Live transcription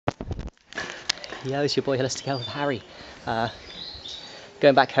Yo, it's your boy Holistic Health with Harry.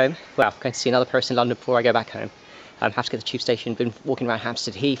 Going back home. Well, going to see another person in London before I go back home. Have to get to the tube station. Been walking around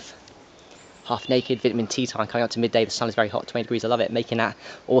Hampstead Heath, half naked. Vitamin T time coming up to midday. The sun is very hot, 20 degrees. I love it. Making that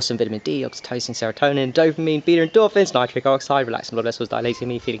awesome vitamin D, oxytocin, serotonin, dopamine, beta endorphins, nitric oxide, relaxing blood vessels, dilating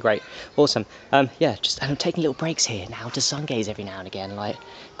me, feeling great. Awesome. Yeah, just I'm taking little breaks here now to sun gaze every now and again. Like,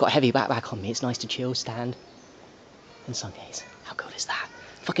 got a heavy backpack on me. It's nice to chill, stand, and sun gaze. How cool is that?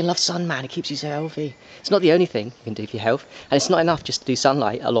 Fucking love sun, man. It keeps you so healthy. It's not the only thing you can do for your health, and it's not enough just to do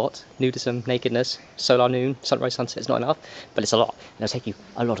sunlight a lot. Nudism, nakedness, solar noon, sunrise, sunset is not enough, but it's a lot, and it'll take you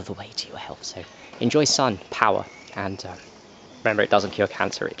a lot of the way to your health. So enjoy sun, power, and remember, it doesn't cure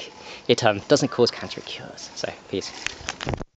cancer. It doesn't cause cancer, it cures. So peace.